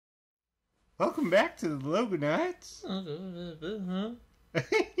Welcome back to the Loganites.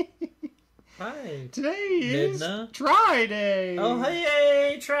 Hi. Today is Midna. Try Day. Oh,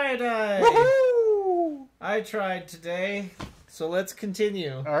 hey, try day. Woohoo! I tried today, so let's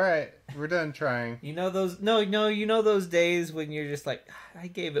continue. All right, we're done trying. You know those? No, you know those days when you're just like, I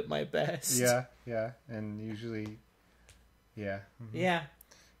gave it my best. Yeah, and usually, yeah. Mm-hmm. Yeah.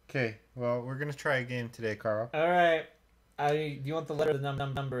 Okay, well, we're gonna try a game today, Carl. All right. Do you want the letter or the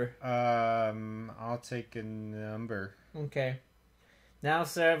number? I'll take a number. Okay. Now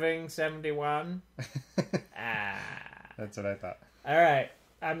serving 71. That's what I thought. All right.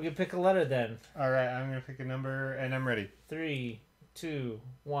 I'm gonna pick a letter then. All right, I'm gonna pick a number, and I'm ready. 3, 2,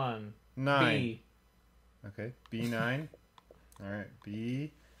 1. 9. B. Okay, B9. All right,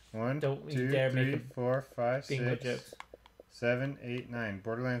 B. 1, Don't you 2, dare 3, make a 4, 5, bingo 6, jokes. 7, 8, 9.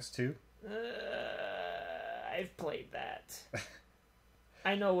 Borderlands 2. I've played that.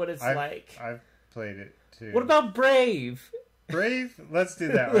 I know what it's like. I've played it too. What about Brave? Brave? Let's do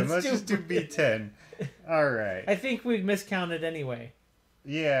that one. Let's just do B10. All right. I think we miscounted anyway.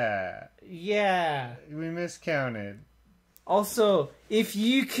 Yeah. Yeah. We miscounted. Also, if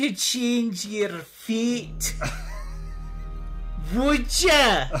you could change your fate, would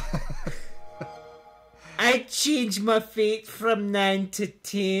ya? I'd change my fate from 9 to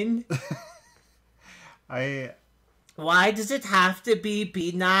 10. Why does it have to be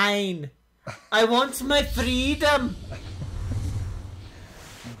B9? I want my freedom.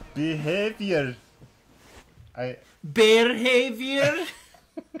 Behavior. Behavior.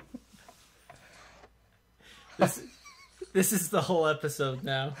 This is the whole episode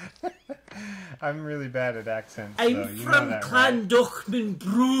now. I'm really bad at accents. I'm from Clan Duchman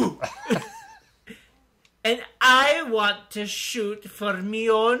Brew. And I want to shoot for me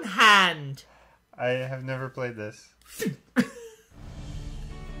own hand. I have never played this.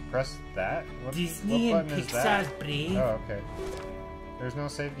 Press that? Disney what and button is Pixar's that? Brave. Oh, okay. There's no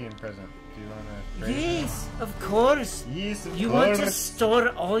save game present. Do you want to? Yes, of course. Yes, of course. You want to store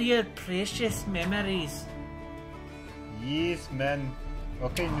all your precious memories. Yes, man.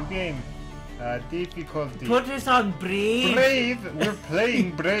 Okay, new game. Difficulty. Put us on Brave. Brave? We're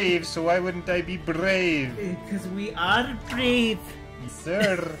playing Brave, so why wouldn't I be brave? Because we are brave. Yes,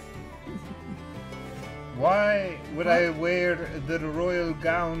 sir. Why would I wear the royal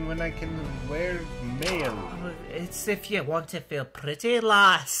gown when I can wear mail? It's if you want to feel pretty,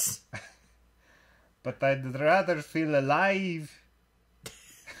 lass. But I'd rather feel alive.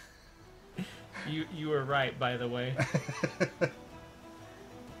 You were right, by the way.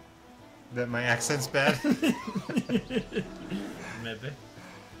 That my accent's bad? Maybe.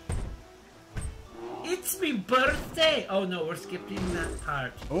 It's me birthday! Oh no, we're skipping that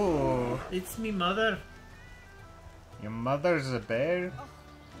part. Oh. It's me mother. Your mother's a bear?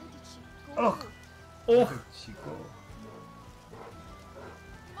 Oh. Oh. Where did she go?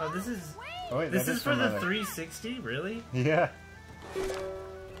 Oh, this is... Oh, wait, this that is for the mother. 360? Really? Yeah.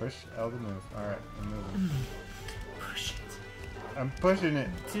 Push L to move. Alright, I'm moving. Push it. I'm pushing it.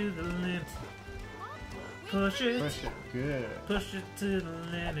 To the limit. Push it. Push it. Good. Push it to the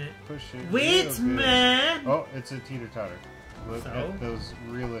limit. Push it. Wait, real good. man! Oh, it's a teeter-totter. Look So? at those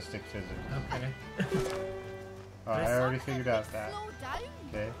realistic physics. Okay. Oh, I already figured out that.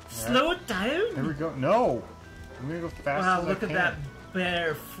 Okay. Slow it down? Here we go. No! I'm gonna go fast Wow, as look I at can. that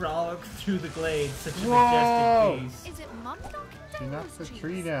bear frolic through the glade. Such a Whoa! majestic piece. Is it Mum knocking She down knocked the those trees?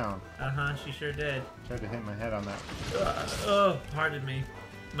 tree down. Uh-huh, she sure did. Tried to hit my head on that. Oh, pardon me.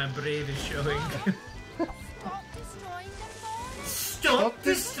 My brave is showing. Stop destroying the forest! Stop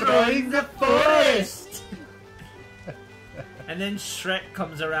destroying the forest! And then Shrek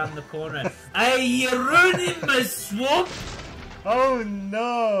comes around the corner. Aye, you're ruining my swamp! Oh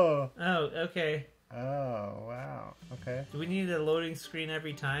no! Oh, okay. Oh wow. Okay. Do we need a loading screen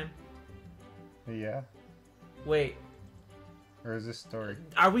every time? Yeah. Wait, Or is this story?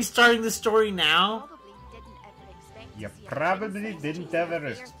 are we starting the story now? Probably didn't ever expect You to see a probably didn't ever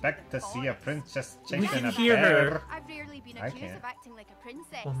expect to see a princess princess We chasing can a hear bear. her. I've rarely been I accused can't. of acting like a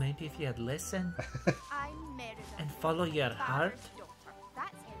princess. Well, maybe if you had listened I'm Merida. and follow your heart. Father's daughter.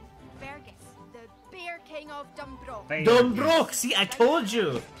 That's him. Fergus, the Bear King of Dumbrook. Thank Dumbrook! See, I told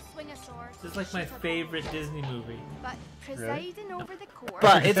you! Swing a sword. This is like my shoot a bow. favorite Disney movie. But presiding over the court.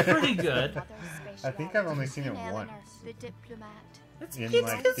 But it's pretty good. Mother's I think I've only seen it speciality, once. Eleanor, the diplomat. It's, In, it's,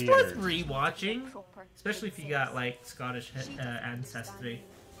 like, it's worth theaters. rewatching. Proper Especially if you got, like, Scottish ancestry.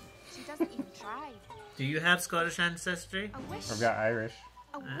 She doesn't even try. Do you have Scottish ancestry? I wish. I've got Irish.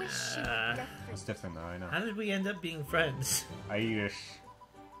 I wish she was different. It's different though, I know. How did we end up being friends? Irish.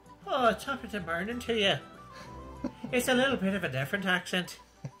 Oh, top of the morning to you. It's a little bit of a different accent.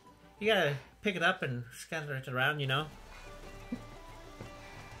 You gotta pick it up and scatter it around, you know.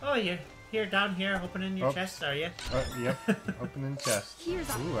 Oh, you're here, down here, opening your chest, are you? Yep, opening chest. Here's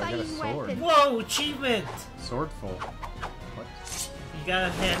a Ooh, I got a fine sword. weapon. Whoa, achievement! Swordful. What? You got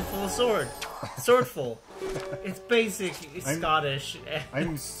a handful of sword. Swordful. It's basic, it's Scottish.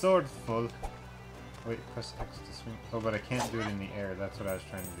 I'm swordful. Wait, press X to swing. Oh, but I can't do it in the air. That's what I was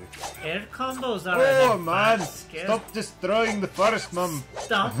trying to do. Air combos are Oh, an man! advanced skill. Stop destroying the forest, Mum!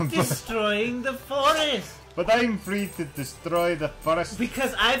 Stop destroying the forest! But I'm free to destroy the forest.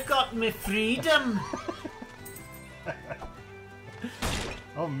 Because I've got my freedom!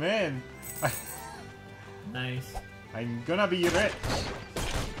 Oh, man. Nice. I'm gonna be rich.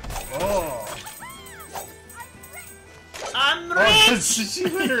 Oh! I'm Oh, rich! she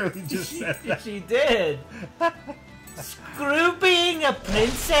literally just said that. She did! Screw being a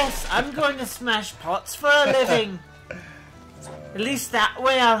princess! I'm going to smash pots for a living! At least that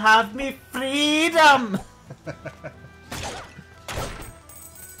way I'll have me freedom!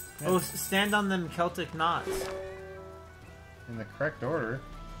 Oh, stand on them Celtic knots. In the correct order.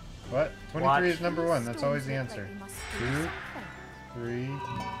 What? 23 Watch. is number 1. That's always the Stones look answer. like they must 2, do 3. Maybe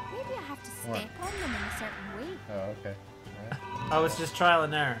I have to One. step on them in a certain way. Oh, okay. Alright. Oh, it's just trial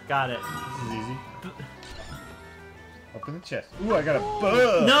and error. Got it. This is easy. Open the chest. Ooh, I got a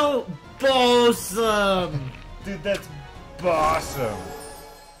bug! No! Bosom! Dude, that's awesome!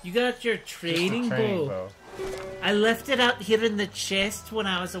 You got your training bow. I left it out here in the chest when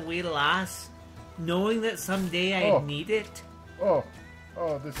I was a wee lass, knowing that someday I'd need it. Oh,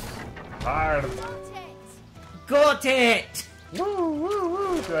 this is hard. Got it! Got it! Woo, woo,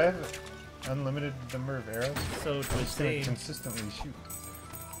 woo! Do I have an unlimited number of arrows? So it I'm would just gonna say. consistently shoot.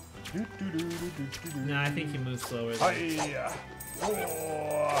 No, I think you move slower. Than Hiya!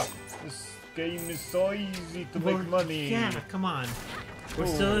 Oh, this game is so easy to make money. Yeah, come on. We're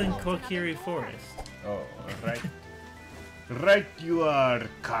still in Kokiri Forest. Oh, right. Right you are,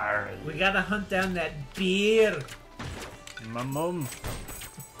 Carl. We gotta hunt down that bear. My mum.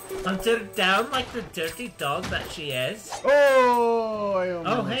 Hunt her down like the dirty dog that she is. Oh, I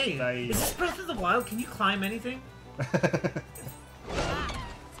almost Oh, hey. died. Is this Breath of the Wild? Can you climb anything?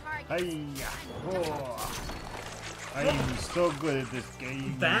 Hiya! Oh, I'm so good at this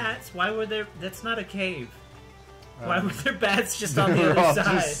game. Bats? Why were there... That's not a cave. Why were there bats just on the They're all other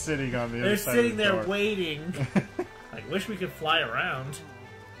side? just sitting on the They're other side sitting of the there door. waiting. I wish we could fly around.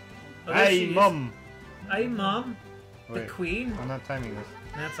 Oh, there she Hey, is. Mum! Hey, Mom. The Wait, queen. I'm not timing this.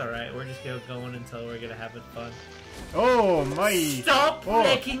 That's alright. We're just going until we're gonna have it fun. Oh, my! Stop Oh.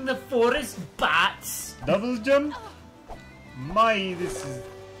 wrecking the forest, bats! Double jump? My, this is...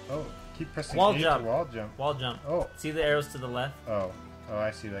 Oh, keep pressing Wall A jump. to wall jump. Wall jump. Oh, See the arrows to the left? oh, I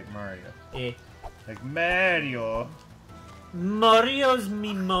see, like Mario. Eh. Like Mario! Mario's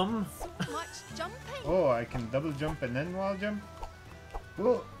me mum. So much jumping! Oh, I can double jump and then wall jump?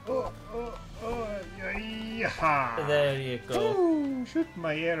 Oh, yeah! There you go. Ooh, shoot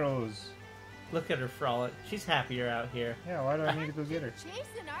my arrows. Look at her frolic. She's happier out here. Yeah, why do I need to go get her?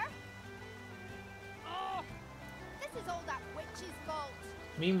 Chasing her? Oh! This is all that witch's fault.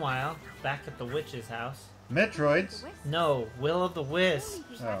 Meanwhile, back at the witch's house. Metroids? The wisp. No, will-o'-the-wisp.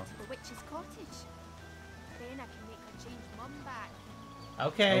 Only be Oh. back to the witch's cottage. Then I can make her change Mum back.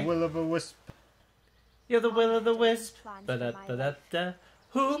 Okay. A will-o'-the-wisp. You're the will-o'-the-wisp. Plans for my Da-da-da-da-da.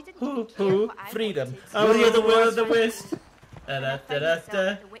 Who, She didn't who, even care who? what I Freedom. wanted. Oh, you're the will-o'-the-wisp. When I find Da-da-da-da-da. myself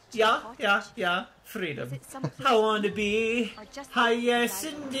at the witch's Yeah, cottage, yeah. Freedom. is it someplace I want to be. or just Hi, because yes, I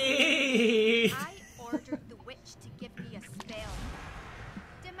don't know? indeed. I ordered the witch to give me a spell.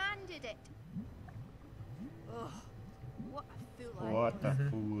 Demanded it. Ugh, what a fool I What was. a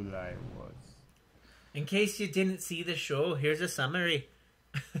fool I was. In case you didn't see the show, here's a summary.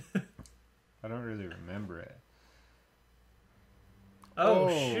 I don't really remember it. Oh,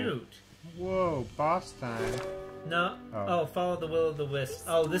 Oh. shoot. Whoa, boss time. No. Oh. Oh, follow the will-o'-the-wisp.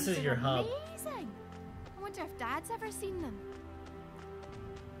 Oh, this is stones your are hub. Amazing. I wonder if Dad's ever seen them.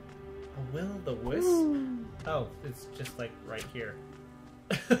 A will-o'-the-wisp? Oh, it's just like right here.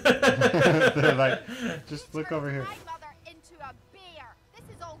 They're like, just look over here. My mother into a bear.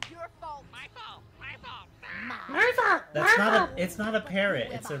 This is all your fault. My fault. My fault. That's not a. It's not a parrot.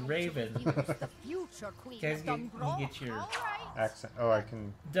 It's a raven. The future queen Guys, of Dunbro. you get your All right. Accent. Oh, I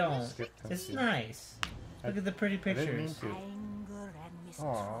can don't. skip It's cutscene. nice. Look at the pretty I didn't mean pictures. to. Anger and mistrust.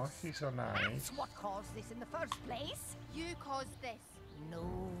 Aw, she's so nice. That's what caused this in the first place. You caused this.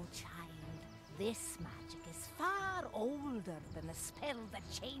 No, child. This magic is far older than the spell that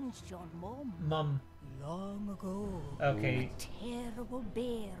changed your mum. Mum. Long ago, Okay. a terrible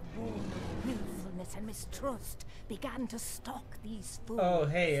bear born of willfulness and mistrust began to stalk these fools. Oh,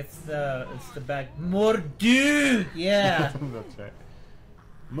 hey, it's the bag. Mor-du! Yeah. That's right.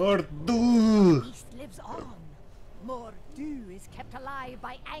 Mor-du! The beast lives on. Mor-du is kept alive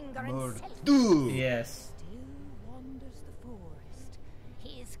by anger and self. Mor-du! Yes. Still wanders the forest.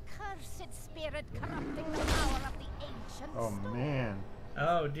 His cursed spirit corrupting the power of the ancient Oh stone. man.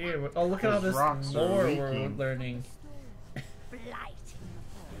 Oh dear. Oh, look at all Those this rocks are lore we're leaking. learning. Blighting the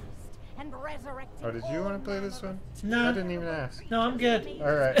forest and resurrecting. Oh, did you want to play this one? I No. didn't even ask. No, I'm good.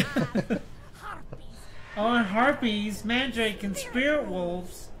 Alright. Harpies. Oh, and harpies, mandrake, and spirit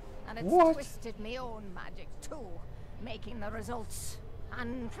wolves. And it's What? twisted my own magic too, making the results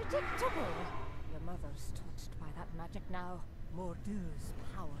unpredictable. Your mother's touched by that magic now. Mordu's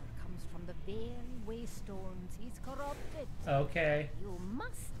power comes from the very waystones he's corrupted. Okay. You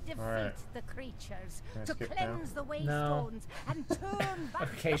must defeat Alright. the creatures Can I to skip cleanse down? the No. waystones and turn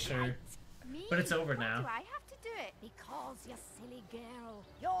back Okay, the sure. light. Me? But it's over Why now. do I have to do it? Because, you silly girl,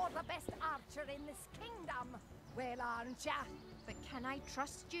 you're the best archer in this kingdom. Well, aren't ya? But can I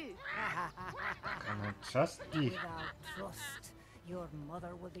trust you? Can I trust you? Without trust, your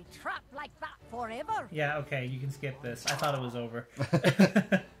mother will be trapped like that forever. Yeah, okay, you can skip this. I thought it was over.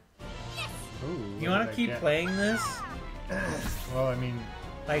 Ooh, You what want did to I keep get? playing this? Well, I mean,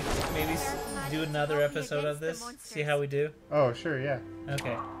 Like, maybe do another episode of this? See how we do? oh, sure, yeah.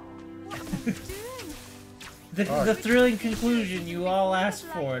 Okay. What am I doing? The thrilling conclusion you all asked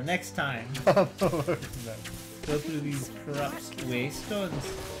for next time. Whoa! Go through these corrupt waystones.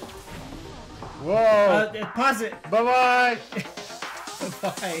 Bye Pause it! bye!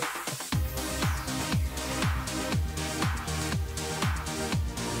 Bye.